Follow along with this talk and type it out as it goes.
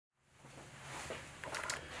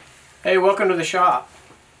Hey, welcome to the shop.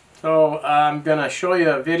 So I'm going to show you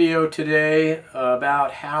a video today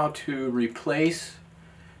about how to replace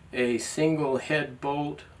a single head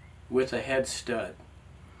bolt with a head stud.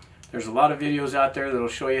 There's a lot of videos out there that will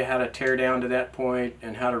show you how to tear down to that point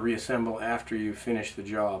and how to reassemble after you finish the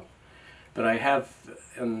job. But I have,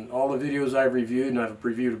 in all the videos I've reviewed, and I've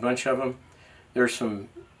reviewed a bunch of them, there's some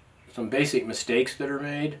basic mistakes that are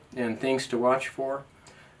made and things to watch for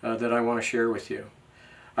that I want to share with you.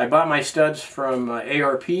 I bought my studs from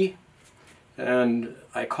ARP, and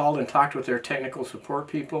I called and talked with their technical support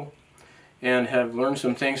people and have learned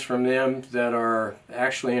some things from them that are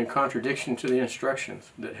actually in contradiction to the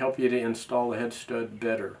instructions that help you to install the head stud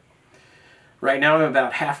better. Right now I'm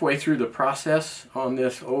about halfway through the process on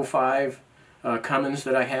this 05 Cummins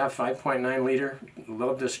that I have, 5.9 liter.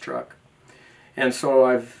 Love this truck. And so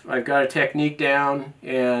I've got a technique down,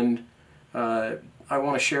 and I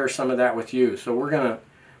want to share some of that with you. So we're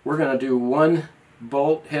gonna do one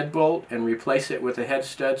head bolt and replace it with a head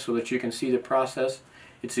stud so that you can see the process.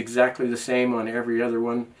 It's exactly the same on every other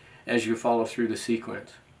one as you follow through the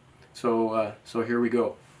sequence. So here we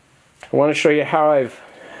go. I want to show you how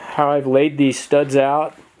I've laid these studs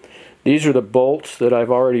out. These are the bolts that I've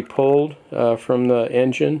already pulled from the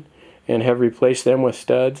engine and have replaced them with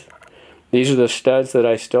studs. These are the studs that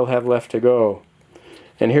I still have left to go.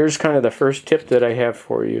 And here's kind of the first tip that I have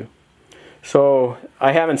for you. So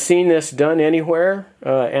I haven't seen this done anywhere,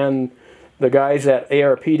 and the guys at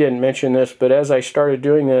ARP didn't mention this, but as I started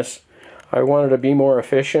doing this, I wanted to be more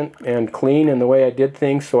efficient and clean in the way I did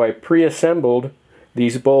things, so I pre-assembled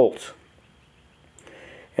these bolts.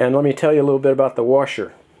 And let me tell you a little bit about the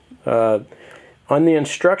washer. On the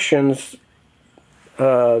instructions,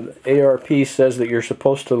 ARP says that you're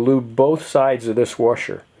supposed to lube both sides of this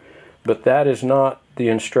washer, but that is not the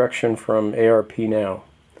instruction from ARP now.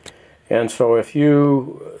 And so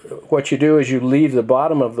what you do is you leave the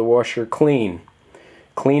bottom of the washer clean.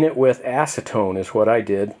 Clean it with acetone is what I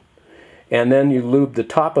did. And then you lube the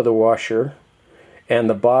top of the washer and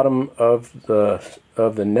the bottom of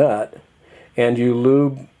the nut, and you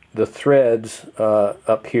lube the threads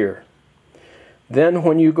up here. Then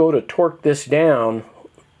when you go to torque this down,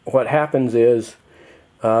 what happens is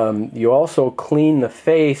you also clean the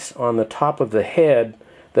face on the top of the head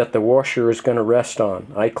that the washer is going to rest on.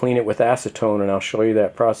 I clean it with acetone, and I'll show you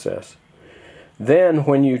that process. Then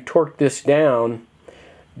when you torque this down,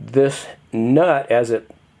 this nut,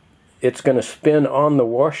 it's going to spin on the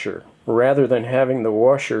washer rather than having the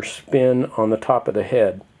washer spin on the top of the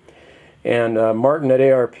head. And Martin at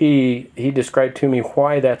ARP, he described to me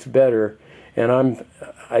why that's better, and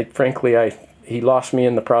he lost me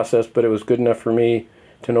in the process, but it was good enough for me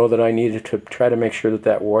to know that I needed to try to make sure that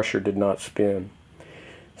that washer did not spin.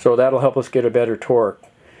 So that'll help us get a better torque.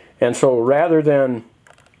 And so rather than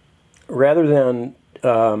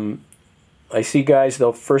I see guys,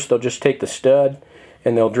 they'll just take the stud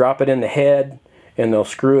and they'll drop it in the head and they'll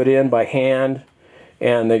screw it in by hand,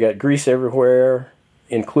 and they got grease everywhere,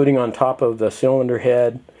 including on top of the cylinder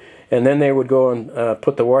head. And then they would go and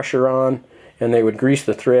put the washer on, and they would grease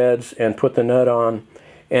the threads and put the nut on,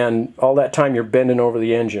 and all that time you're bending over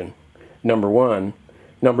the engine, number one.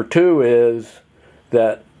 Number two is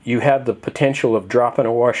that you have the potential of dropping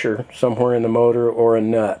a washer somewhere in the motor or a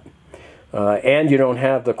nut. And you don't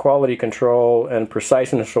have the quality control and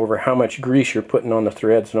preciseness over how much grease you're putting on the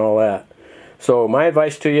threads and all that. So my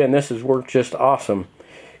advice to you, and this has worked just awesome,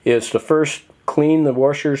 is to first clean the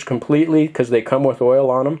washers completely, because they come with oil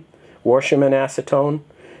on them. Wash them in acetone,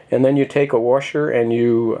 and then you take a washer and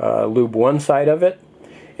you lube one side of it,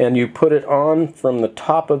 and you put it on from the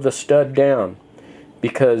top of the stud down,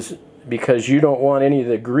 because you don't want any of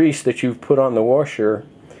the grease that you've put on the washer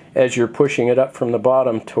as you're pushing it up from the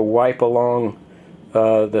bottom to wipe along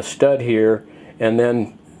the stud here and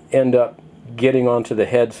then end up getting onto the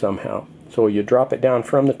head somehow. So you drop it down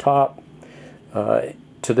from the top to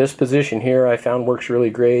this position here. I found works really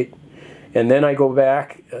great. And then I go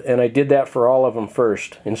back, and I did that for all of them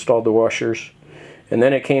first, installed the washers. And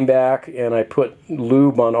then I came back and I put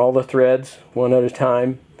lube on all the threads one at a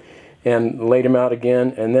time and laid them out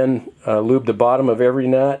again, and then lubed the bottom of every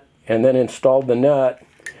nut, and then installed the nut.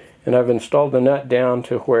 And I've installed the nut down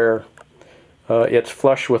to where it's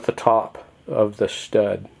flush with the top of the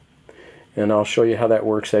stud. And I'll show you how that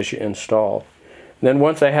works as you install. And then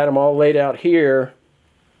once I had them all laid out here,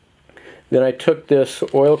 then I took this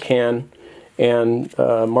oil can, and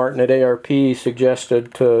Martin at ARP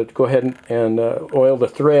suggested to go ahead and oil the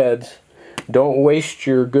threads. Don't waste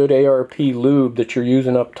your good ARP lube that you're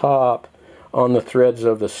using up top on the threads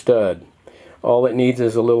of the stud. All it needs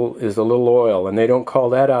is a little oil, and they don't call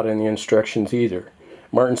that out in the instructions either.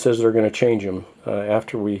 Martin says they're going to change them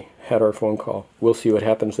after we had our phone call. We'll see what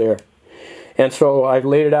happens there. And so I've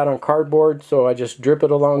laid it out on cardboard, so I just drip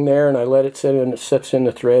it along there and I let it sit and it sets in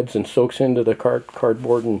the threads and soaks into the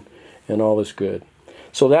cardboard and all is good.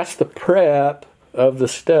 So that's the prep of the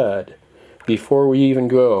stud before we even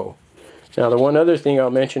go. Now the one other thing I'll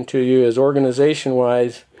mention to you is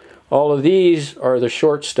organization-wise, all of these are the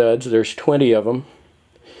short studs. There's 20 of them.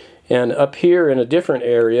 And up here in a different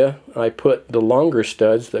area, I put the longer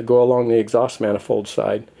studs that go along the exhaust manifold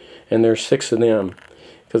side. And there's 6 of them.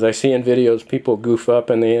 Because I see in videos people goof up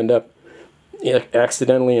and they end up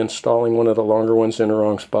accidentally installing one of the longer ones in the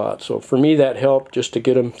wrong spot. So for me that helped just to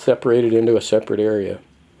get them separated into a separate area.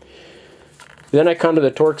 Then I come to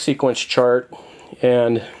the torque sequence chart,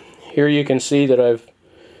 and here you can see that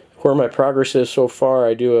where my progress is so far.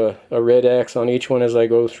 I do a red X on each one as I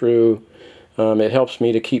go through. It helps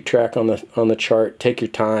me to keep track on the chart. Take your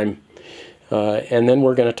time. And then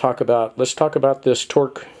we're going to let's talk about this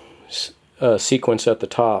torque sequence at the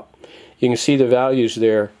top. You can see the values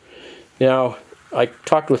there. Now, I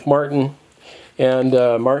talked with Martin, and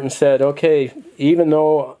Martin said, okay, even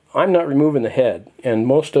though I'm not removing the head, and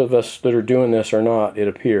most of us that are doing this are not, it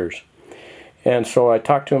appears. And so I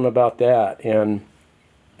talked to him about that, and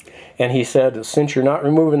he said, since you're not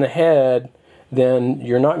removing the head, then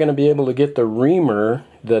you're not going to be able to get the reamer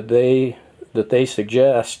that they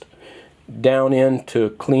suggest down in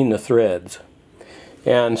to clean the threads.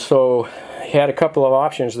 And so he had a couple of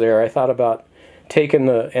options there. I thought about taking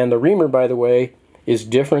and the reamer, by the way, is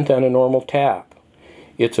different than a normal tap.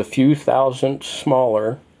 It's a few thousandths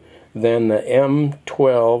smaller than the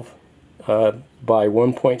M12 by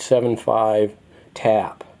 1.75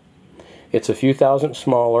 tap. It's a few thousandths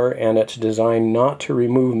smaller, and it's designed not to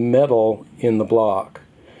remove metal in the block,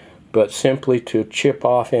 but simply to chip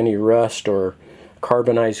off any rust or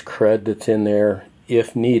carbonized crud that's in there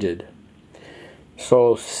if needed.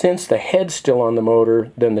 So since the head's still on the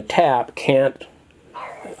motor, then the tap can't,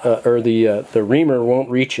 or the reamer won't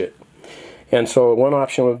reach it. And so one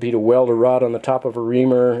option would be to weld a rod on the top of a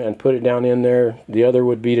reamer and put it down in there. The other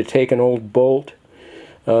would be to take an old bolt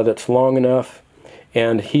that's long enough,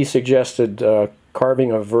 and he suggested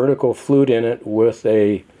carving a vertical flute in it with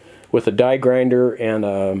a die grinder and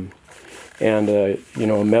a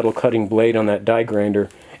metal cutting blade on that die grinder,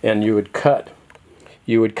 and you would cut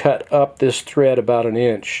up this thread about 1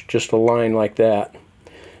 inch, just a line like that,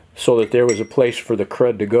 so that there was a place for the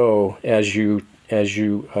crud to go as you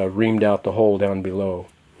reamed out the hole down below.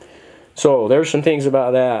 So there's some things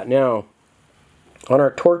about that. Now, on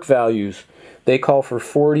our torque values, they call for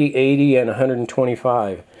 40, 80, and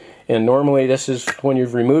 125. And normally this is when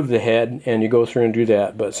you've removed the head and you go through and do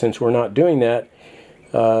that. But since we're not doing that,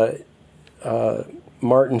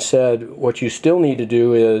 Martin said what you still need to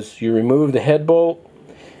do is you remove the head bolt,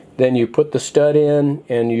 then you put the stud in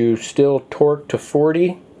and you still torque to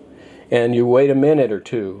 40, and you wait a minute or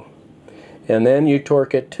two. And then you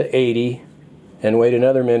torque it to 80 and wait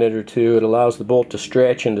another minute or two. It allows the bolt to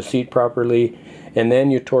stretch and to seat properly, and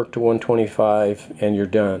then you torque to 125 and you're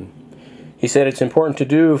done. He said it's important to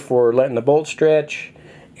do for letting the bolt stretch,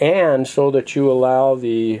 and so that you allow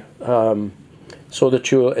the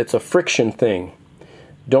it's a friction thing.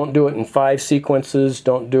 Don't do it in 5 sequences.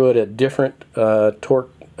 Don't do it at different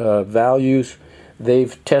torque values.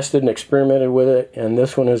 They've tested and experimented with it, and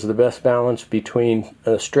this one is the best balance between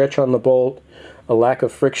a stretch on the bolt, a lack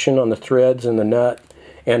of friction on the threads and the nut,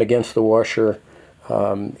 and against the washer,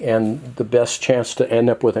 and the best chance to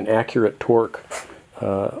end up with an accurate torque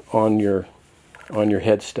on your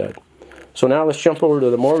head stud. So now let's jump over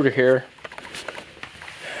to the motor here.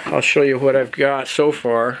 I'll show you what I've got so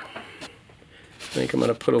far. I think I'm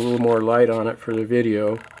going to put a little more light on it for the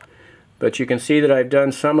video, but you can see that I've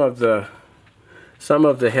done some of the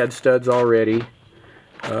head studs already.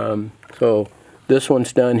 So this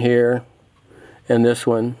one's done here, and this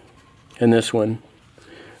one, and this one.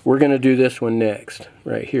 We're going to do this one next,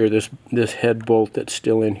 right here, this head bolt that's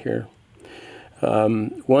still in here.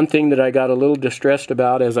 One thing that I got a little distressed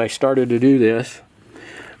about as I started to do this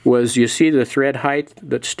was, you see the thread height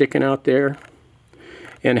that's sticking out there,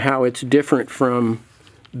 and how it's different from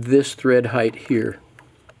this thread height here.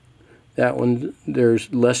 That one,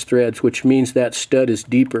 there's less threads, which means that stud is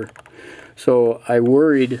deeper. So I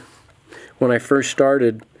worried when I first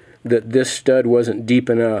started that this stud wasn't deep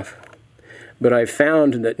enough. But I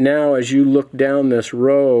found that now, as you look down this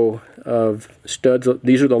row of studs,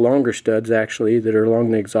 these are the longer studs actually that are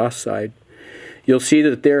along the exhaust side, you'll see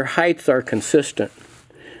that their heights are consistent.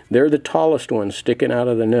 They're the tallest ones sticking out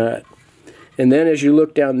of the nut. And then as you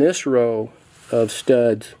look down this row of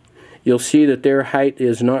studs, you'll see that their height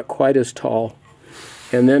is not quite as tall.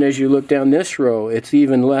 And then as you look down this row, it's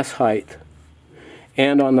even less height.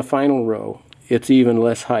 And on the final row, it's even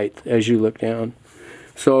less height as you look down.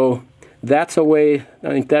 So that's a way, I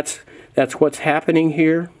think that's what's happening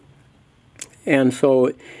here. And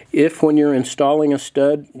so if when you're installing a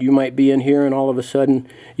stud, you might be in here and all of a sudden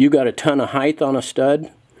you got a ton of height on a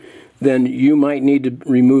stud, then you might need to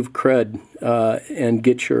remove crud and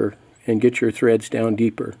get your threads down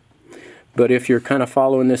deeper. But if you're kind of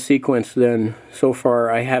following this sequence, then so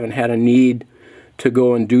far I haven't had a need to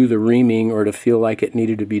go and do the reaming or to feel like it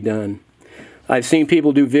needed to be done. I've seen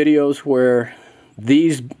people do videos where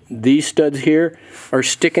these studs here are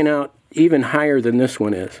sticking out even higher than this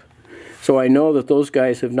one is. So I know that those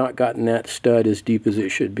guys have not gotten that stud as deep as it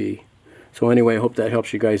should be. So anyway, I hope that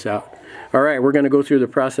helps you guys out. All right, we're going to go through the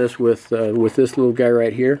process with this little guy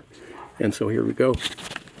right here. And so here we go.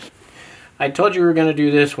 I told you we were going to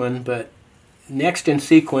do this one, but next in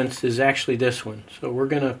sequence is actually this one. So we're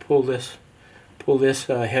going to pull this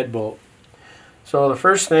head bolt. So the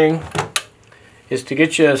first thing is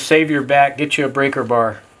to save your back, get you a breaker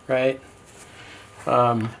bar, right?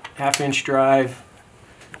 1/2 inch drive,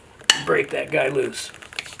 break that guy loose.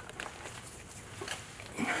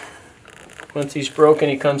 Once he's broken,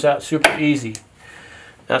 he comes out super easy.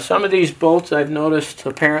 Now some of these bolts I've noticed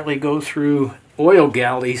apparently go through oil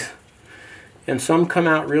galleys, and some come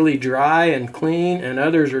out really dry and clean, and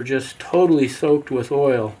others are just totally soaked with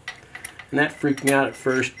oil. And that freaked me out at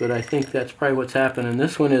first, but I think that's probably what's happening.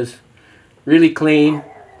 This one is really clean.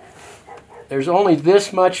 There's only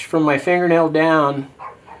this much from my fingernail down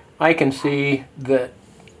I can see that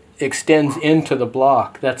extends into the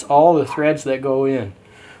block. That's all the threads that go in.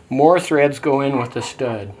 More threads go in with the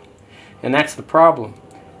stud. And that's the problem,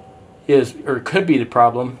 or it could be the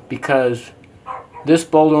problem, because this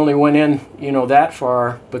bolt only went in, you know, that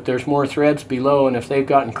far, but there's more threads below, and if they've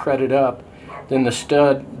gotten cretted up, then the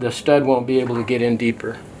stud won't be able to get in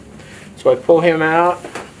deeper. So I pull him out.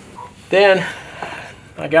 Then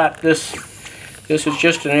I got this. This is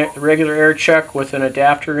just a regular air chuck with an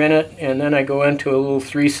adapter in it, and then I go into a little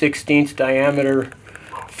 3/16 diameter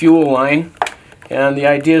fuel line, and the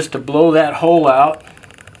idea is to blow that hole out.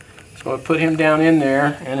 So I put him down in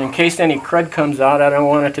there, and in case any crud comes out, I don't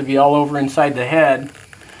want it to be all over inside the head.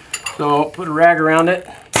 So put a rag around it.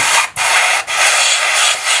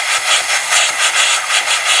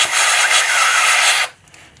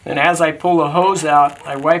 And as I pull the hose out,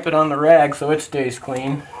 I wipe it on the rag so it stays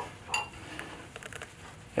clean.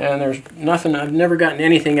 And there's nothing, I've never gotten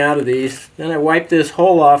anything out of these. Then I wipe this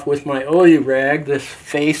hole off with my oil rag, this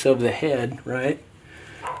face of the head, right?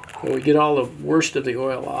 So we get all the worst of the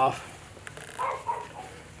oil off.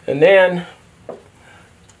 And then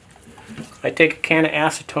I take a can of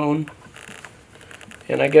acetone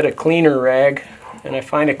and I get a cleaner rag and I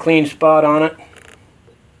find a clean spot on it.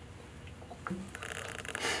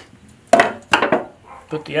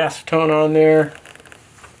 Put the acetone on there,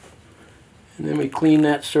 and then we clean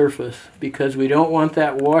that surface because we don't want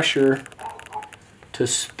that washer to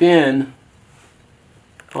spin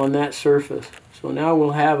on that surface. So now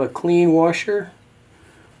we'll have a clean washer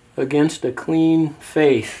against a clean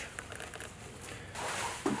face.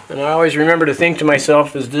 And I always remember to think to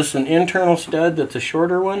myself, is this an internal stud that's a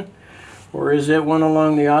shorter one, or is it one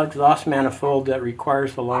along the exhaust manifold that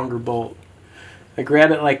requires the longer bolt? I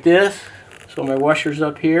grab it like this. So my washer's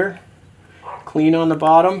up here, clean on the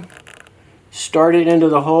bottom, start it into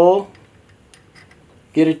the hole,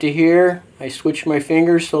 get it to here. I switch my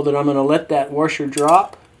fingers so that I'm going to let that washer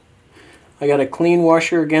drop. I got a clean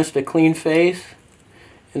washer against a clean face,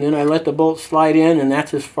 and then I let the bolt slide in, and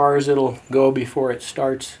that's as far as it'll go before it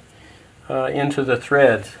starts into the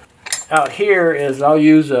threads. Out here is I'll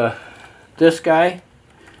use this guy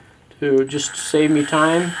to just save me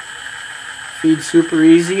time. Feeds super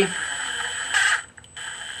easy.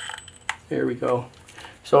 There we go.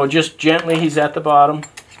 So just gently, he's at the bottom.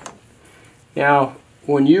 Now,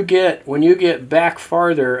 when you get back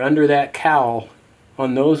farther under that cowl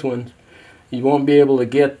on those ones, you won't be able to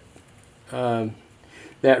get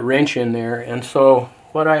that wrench in there. And so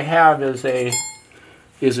what I have is a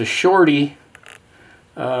shorty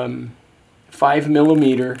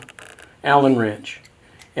 5mm Allen wrench.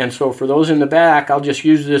 And so for those in the back, I'll just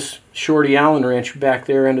use this shorty Allen wrench back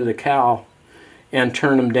there under the cowl and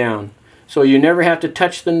turn them down. So you never have to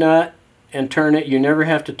touch the nut and turn it. You never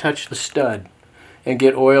have to touch the stud and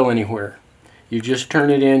get oil anywhere. You just turn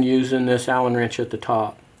it in using this Allen wrench at the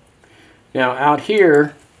top. Now out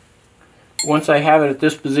here, once I have it at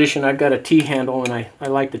this position, I've got a T-handle, and I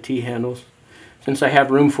like the T-handles. Since I have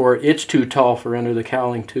room for it, it's too tall for under the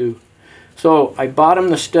cowling too. So I bottom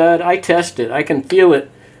the stud. I test it. I can feel it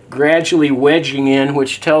gradually wedging in,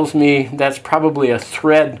 which tells me that's probably a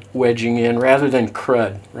thread wedging in rather than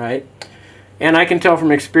crud, right? And I can tell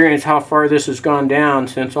from experience how far this has gone down.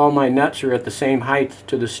 Since all my nuts are at the same height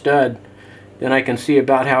to the stud, then I can see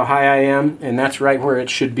about how high I am, and that's right where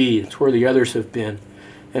it should be. It's where the others have been.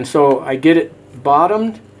 And so I get it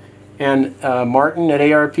bottomed, and Martin at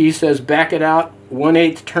ARP says back it out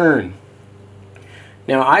 1/8 turn.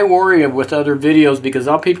 Now I worry with other videos because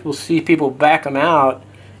I'll see people back them out,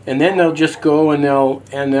 and then they'll just go and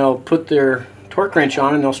they'll put their torque wrench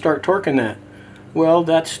on and they'll start torquing that. Well,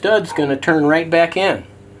 that stud's going to turn right back in.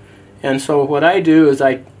 And so what I do is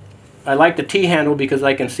I like the T-handle because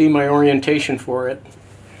I can see my orientation for it.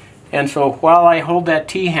 And so while I hold that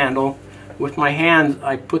T-handle with my hands,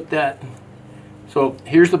 I put that. So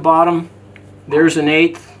here's the bottom. There's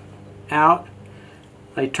 1/8 out.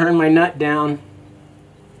 I turn my nut down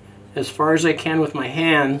as far as I can with my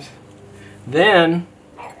hands. Then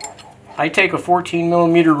I take a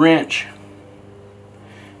 14mm wrench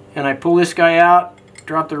and I pull this guy out,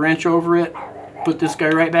 drop the wrench over it, put this guy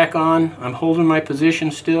right back on. I'm holding my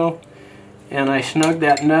position still, and I snug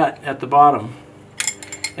that nut at the bottom.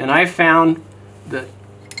 And I found that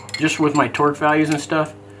just with my torque values and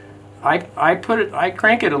stuff, I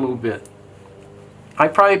crank it a little bit. I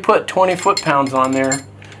probably put 20 foot-pounds on there,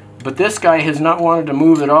 but this guy has not wanted to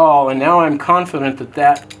move at all, and now I'm confident that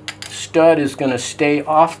that stud is going to stay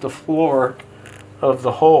off the floor of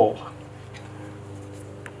the hole.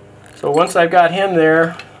 So once I've got him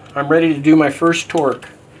there, I'm ready to do my first torque.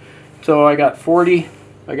 So I got 40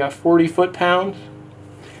 foot-pounds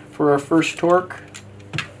for our first torque.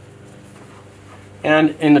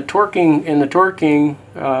 And in the torquing,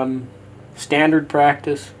 standard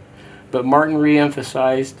practice, but Martin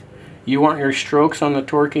re-emphasized, you want your strokes on the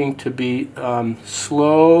torquing to be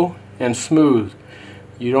slow and smooth.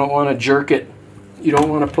 You don't want to jerk it. You don't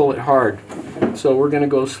want to pull it hard. So we're going to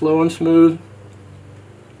go slow and smooth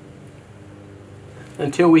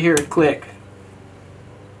until we hear it click.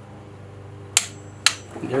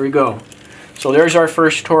 There we go. So there's our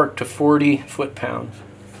first torque to 40 foot-pounds.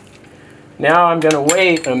 Now I'm going to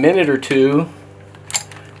wait a minute or two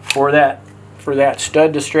for that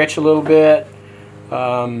stud to stretch a little bit,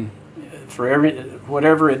 for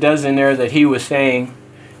whatever it does in there that he was saying.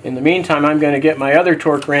 In the meantime, I'm going to get my other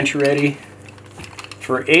torque wrench ready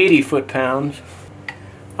for 80 foot-pounds.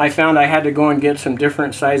 I found I had to go and get some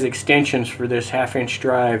different size extensions for this 1/2-inch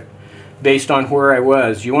drive based on where I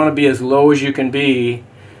was. You want to be as low as you can be,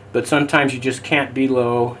 but sometimes you just can't be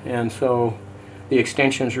low, and so the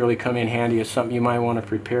extensions really come in handy as something you might want to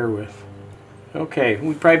prepare with. Okay,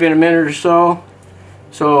 we've probably been a minute or so.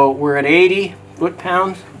 So we're at 80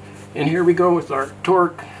 foot-pounds, and here we go with our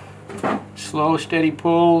torque. Slow, steady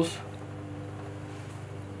pulls.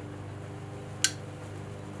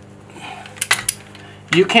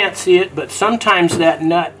 You can't see it, but sometimes that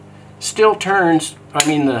nut still turns. I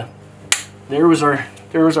mean, there was our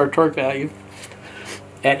torque value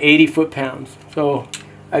at 80 foot-pounds. So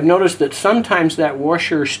I've noticed that sometimes that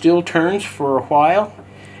washer still turns for a while,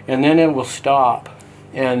 and then it will stop,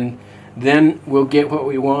 and then we'll get what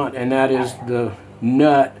we want, and that is the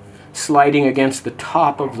nut sliding against the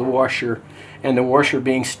top of the washer and the washer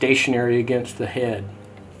being stationary against the head.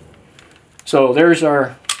 So there's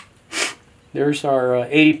our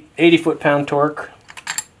 80 foot-pound torque.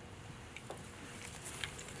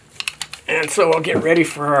 And so I'll get ready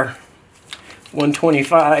for our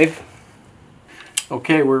 125.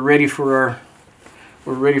 Okay, we're ready for our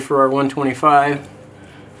 125.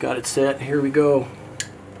 Got it set. Here we go.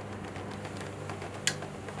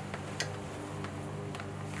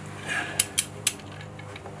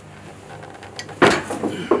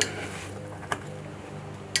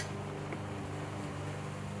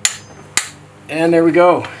 And there we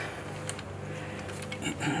go.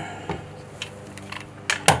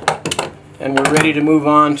 And we're ready to move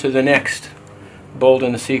on to the next bolt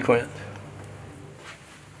in the sequence.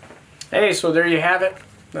 Hey, so there you have it.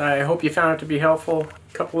 I hope you found it to be helpful.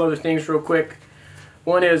 A couple other things real quick.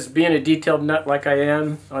 One is, being a detailed nut like I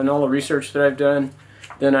am on all the research that I've done,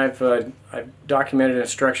 then I've documented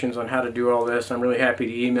instructions on how to do all this. I'm really happy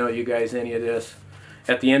to email you guys any of this.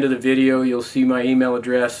 At the end of the video, you'll see my email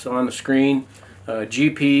address on the screen,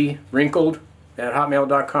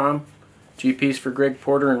 gpwrinkled@hotmail.com. GP's for Greg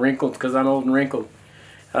Porter, and wrinkled because I'm old and wrinkled.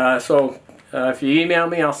 So if you email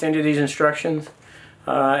me, I'll send you these instructions.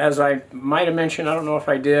 As I might have mentioned, I don't know if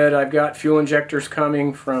I did, I've got fuel injectors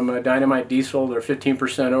coming from Dynamite Diesel. They're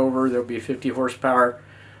 15% over. There'll be 50 horsepower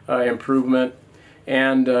improvement,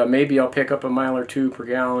 and maybe I'll pick up a mile or two per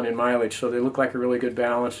gallon in mileage. So they look like a really good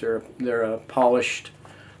balance. They're a polished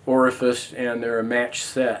orifice, and they're a match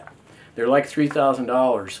set. They're like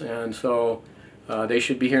 $3,000, and so they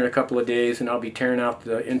should be here in a couple of days, and I'll be tearing out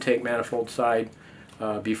the intake manifold side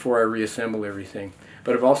before I reassemble everything.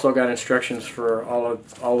 But I've also got instructions for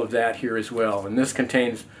all of that here as well, and this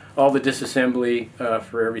contains all the disassembly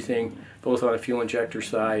for everything, both on the fuel injector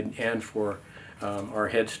side and for our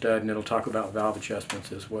head stud, and it'll talk about valve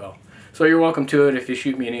adjustments as well. So you're welcome to it. If you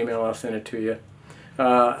shoot me an email, I'll send it to you.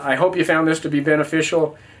 I hope you found this to be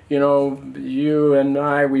beneficial. You know, you and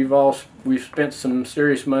I, we've spent some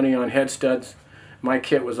serious money on head studs. My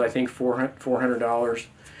kit was, I think, $400,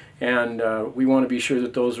 and we want to be sure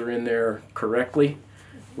that those are in there correctly.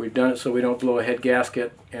 We've done it so we don't blow a head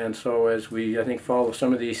gasket, and so as we, I think, follow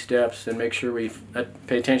some of these steps and make sure we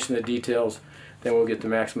pay attention to the details, then we'll get the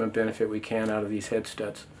maximum benefit we can out of these head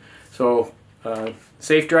studs. So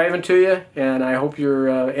safe driving to you, and I hope your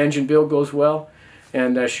engine build goes well,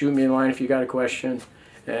 and shoot me a line if you got a question,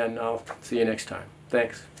 and I'll see you next time.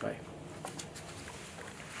 Thanks. Bye.